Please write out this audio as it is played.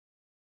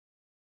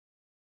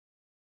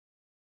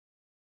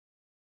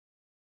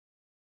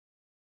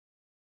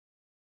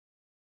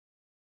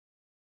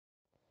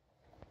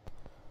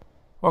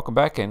Welcome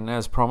back, and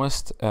as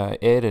promised,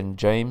 Ed and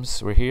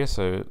James were here.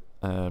 So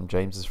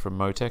James is from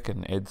Motec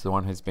and Ed's the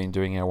one who's been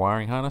doing our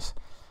wiring harness.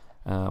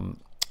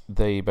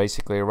 They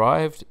basically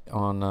arrived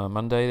on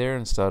Monday there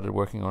and started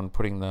working on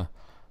putting the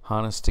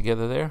harness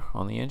together there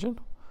on the engine.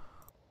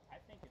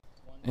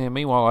 And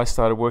meanwhile, I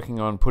started working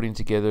on putting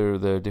together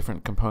the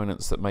different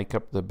components that make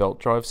up the belt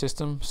drive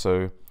system.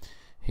 So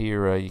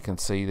here you can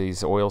see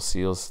these oil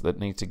seals that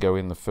need to go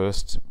in the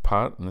first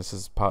part, and this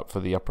is part for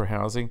the upper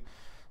housing.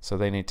 So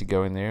they need to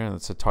go in there, and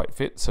it's a tight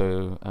fit.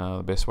 So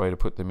the best way to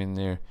put them in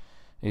there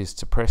is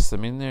to press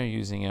them in there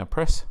using our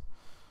press.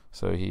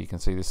 So here you can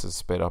see this is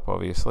sped up,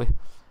 obviously.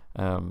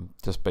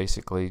 Just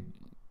basically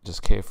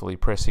just carefully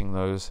pressing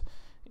those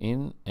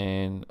in,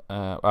 and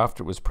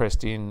after it was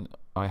pressed in,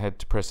 I had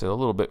to press it a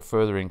little bit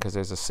further in because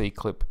there's a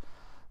C-clip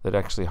that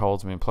actually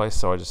holds them in place.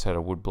 So I just had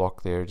a wood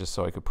block there just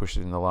so I could push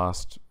it in the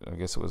last, I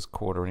guess it was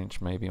quarter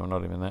inch maybe, or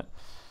not even that.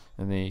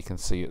 And there you can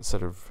see it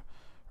sort of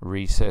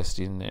recessed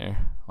in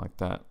there like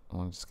that.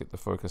 I'll just get the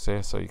focus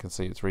there so you can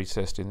see it's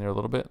recessed in there a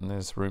little bit, and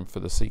there's room for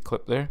the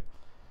C-clip there.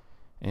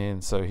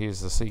 And so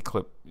here's the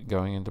C-clip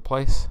going into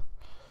place,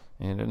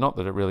 and not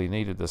that it really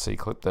needed the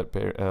C-clip.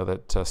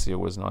 That seal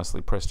was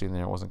nicely pressed in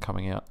there, it wasn't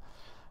coming out.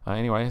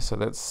 Anyway, so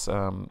that's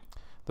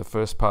the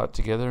first part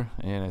together,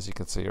 and as you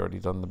can see, I already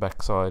done the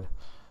back side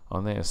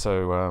on there,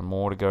 so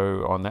more to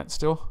go on that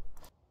still.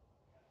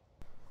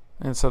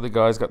 And so the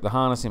guys got the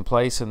harness in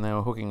place, and they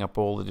were hooking up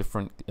all the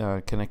different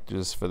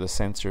connectors for the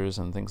sensors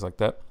and things like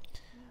that,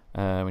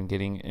 and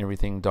getting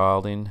everything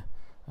dialed in.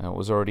 It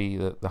was already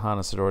the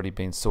harness had already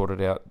been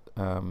sorted out,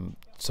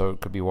 so it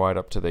could be wired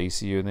up to the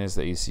ECU. And there's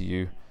the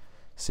ECU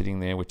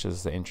sitting there, which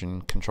is the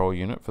engine control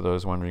unit. For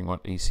those wondering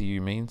what ECU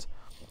means,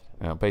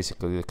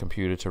 basically the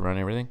computer to run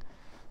everything.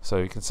 So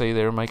you can see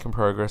they're making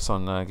progress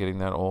on getting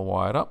that all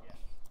wired up.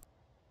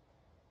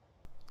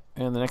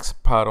 And the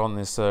next part on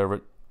this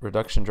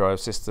reduction drive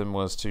system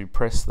was to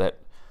press that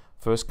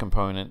first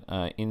component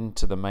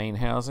into the main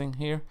housing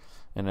here,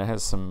 and it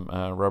has some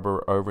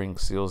rubber O-ring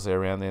seals there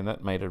around there, and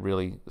that made a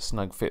really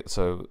snug fit.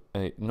 So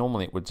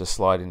normally it would just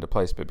slide into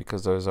place, but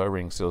because those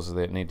O-ring seals are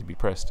there, it needed to be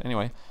pressed.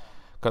 Anyway,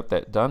 got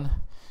that done,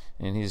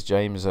 and here's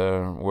James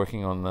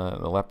working on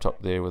the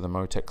laptop there with the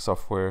Motec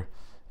software,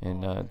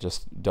 and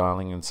just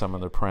dialing in some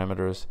of the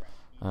parameters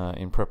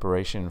in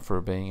preparation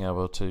for being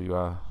able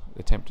to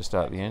attempt to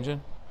start the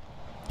engine.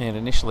 And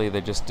initially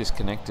they just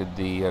disconnected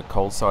the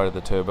cold side of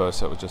the turbo,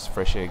 so it was just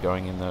fresh air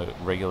going in the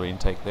regular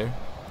intake there.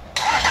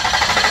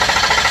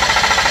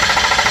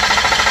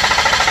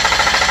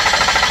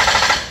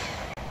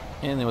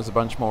 And there was a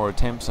bunch more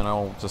attempts, and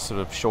I'll just sort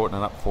of shorten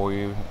it up for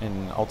you.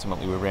 And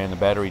ultimately we ran the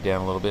battery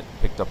down a little bit,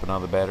 picked up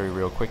another battery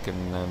real quick,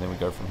 and then we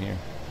go from here.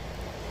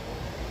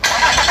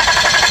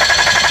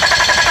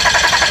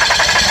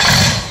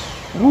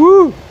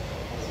 Woo!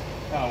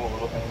 Kind of what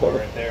we're looking for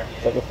right there.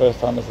 Is that the first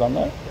time it's done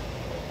that?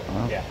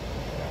 Yeah.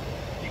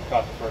 You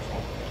caught the first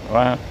one.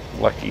 Wow,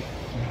 lucky.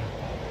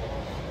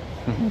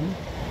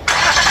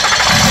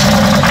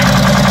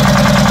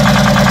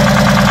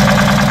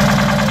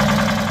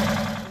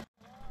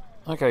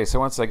 Okay, so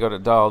once they got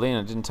it dialed in,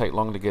 it didn't take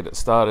long to get it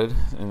started,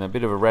 and a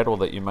bit of a rattle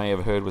that you may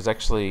have heard was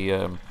actually,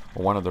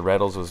 one of the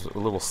rattles was a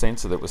little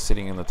sensor that was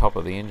sitting in the top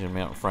of the engine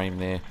mount frame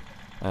there,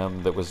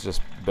 that was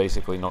just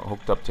basically not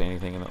hooked up to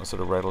anything, and it was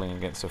sort of rattling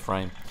against the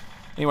frame.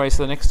 Anyway,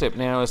 so the next step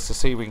now is to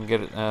see if we can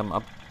get it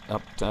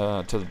up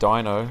to the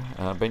dyno,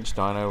 bench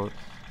dyno,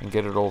 and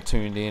get it all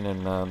tuned in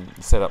and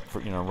set up for,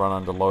 run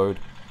under load,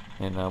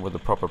 and with the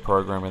proper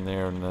program in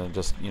there, and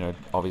just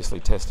obviously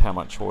test how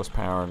much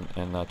horsepower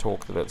and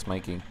torque that it's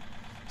making.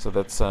 So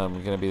that's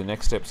going to be the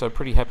next step. So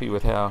pretty happy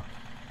with how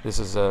this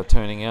is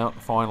turning out.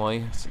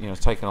 Finally, it's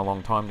taken a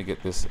long time to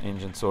get this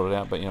engine sorted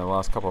out, but the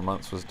last couple of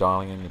months was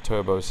dialing in the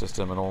turbo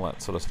system and all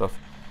that sort of stuff,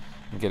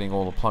 and getting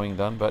all the plumbing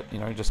done. But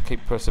just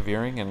keep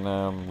persevering,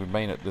 and we've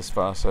made it this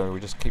far, so we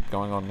just keep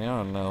going on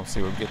now, and I'll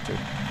see where we get to.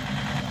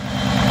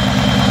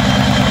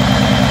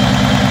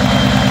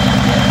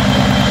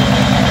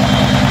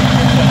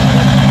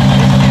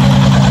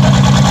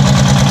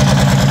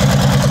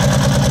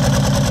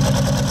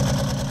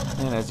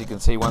 And as you can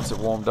see, once it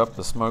warmed up,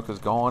 the smoke is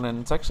gone, and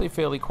it's actually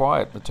fairly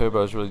quiet. The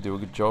turbos really do a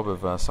good job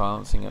of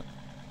silencing it.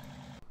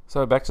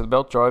 So back to the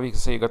belt drive, you can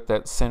see you got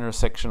that center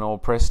section all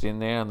pressed in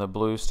there, and the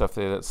blue stuff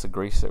there, that's the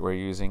grease that we're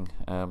using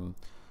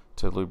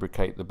to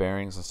lubricate the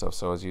bearings and stuff.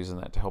 So I was using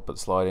that to help it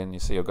slide in. You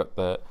see I've got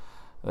that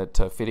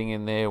fitting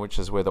in there, which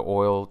is where the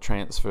oil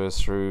transfers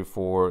through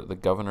for the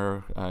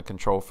governor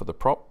control for the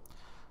prop,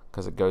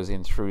 because it goes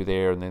in through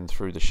there and then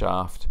through the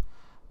shaft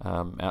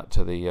out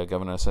to the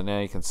governor. So now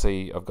you can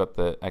see I've got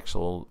the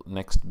actual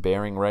next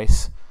bearing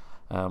race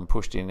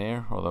pushed in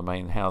there, or the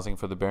main housing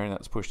for the bearing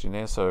that's pushed in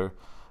there. So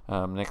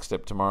next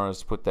step tomorrow is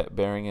to put that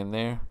bearing in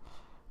there,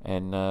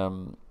 and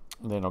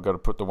then I've got to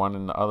put the one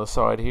in the other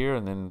side here,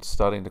 and then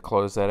starting to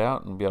close that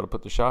out and be able to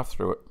put the shaft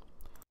through it.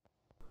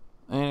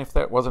 And if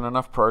that wasn't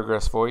enough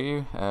progress for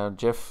you,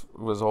 Jeff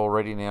was all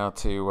ready now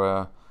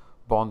to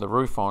bond the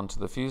roof onto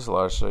the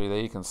fuselage. So there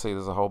you can see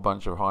there's a whole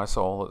bunch of high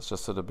sol that's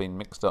just sort of been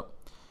mixed up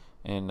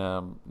and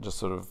just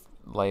sort of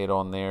lay it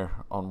on there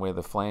on where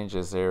the flange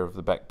is there of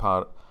the back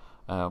part,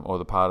 or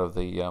the part of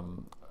the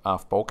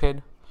aft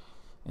bulkhead,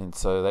 and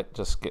so that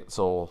just gets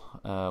all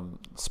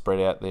spread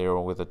out there,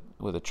 or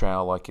with a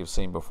trowel like you've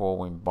seen before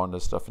when we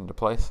bonded stuff into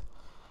place.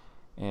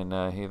 And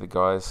here the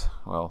guys,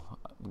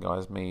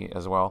 me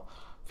as well,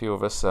 a few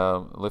of us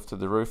lifted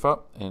the roof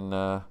up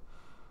and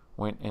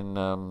went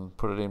and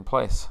put it in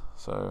place.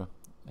 So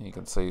you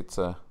can see it's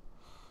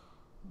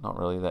not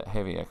really that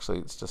heavy actually.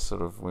 It's just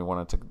sort of, we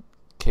wanted to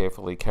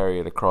carefully carry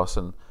it across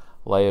and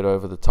lay it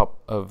over the top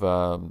of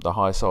the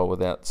high sole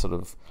without sort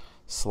of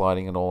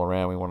sliding it all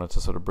around. We wanted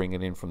to sort of bring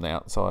it in from the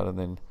outside and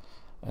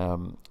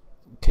then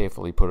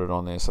carefully put it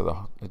on there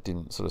so it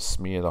didn't sort of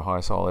smear the high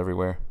sole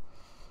everywhere.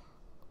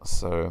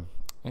 So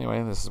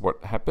anyway, this is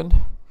what happened.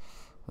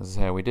 This is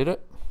how we did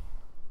it.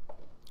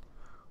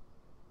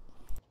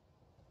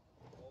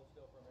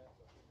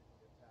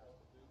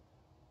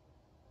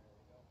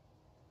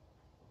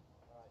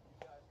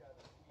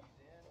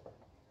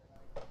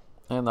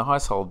 And the high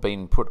sole had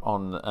been put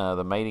on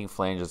the mating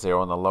flanges there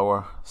on the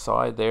lower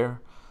side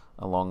there,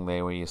 along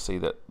there where you see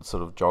that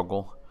sort of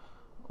joggle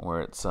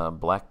where it's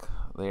black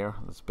there,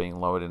 that's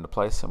being lowered into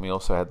place. And we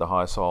also had the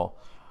high sole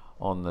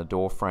on the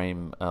door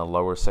frame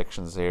lower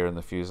sections there in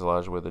the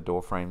fuselage where the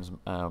door frame's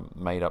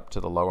made up to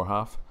the lower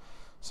half.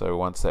 So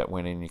once that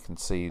went in, you can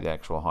see the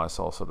actual high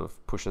sole sort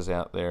of pushes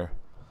out there,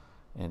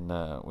 and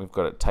we've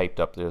got it taped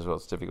up there as well.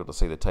 It's difficult to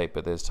see the tape,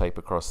 but there's tape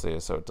across there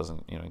so it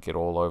doesn't, you know, get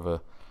all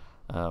over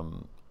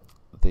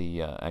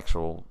the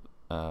actual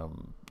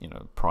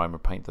primer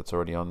paint that's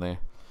already on there.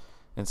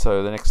 And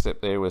so the next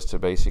step there was to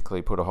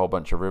basically put a whole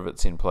bunch of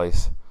rivets in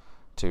place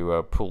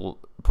to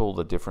pull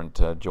the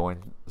different joint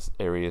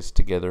areas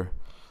together.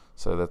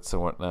 So that's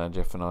what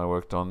Jeff and I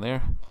worked on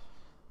there.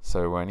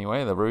 So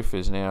anyway, the roof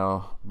is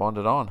now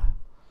bonded on,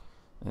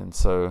 and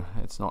so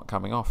it's not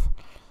coming off.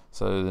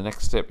 So the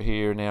next step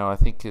here now, I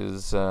think,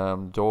 is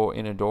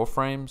inner door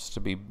frames to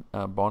be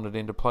bonded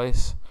into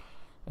place,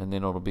 and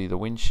then it'll be the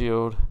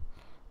windshield,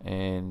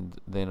 and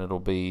then it'll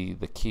be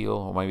the keel,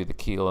 or maybe the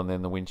keel and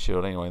then the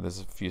windshield. Anyway, there's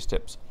a few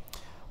steps.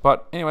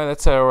 But anyway,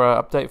 that's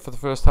our update for the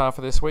first half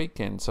of this week,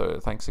 and so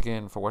thanks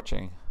again for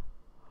watching.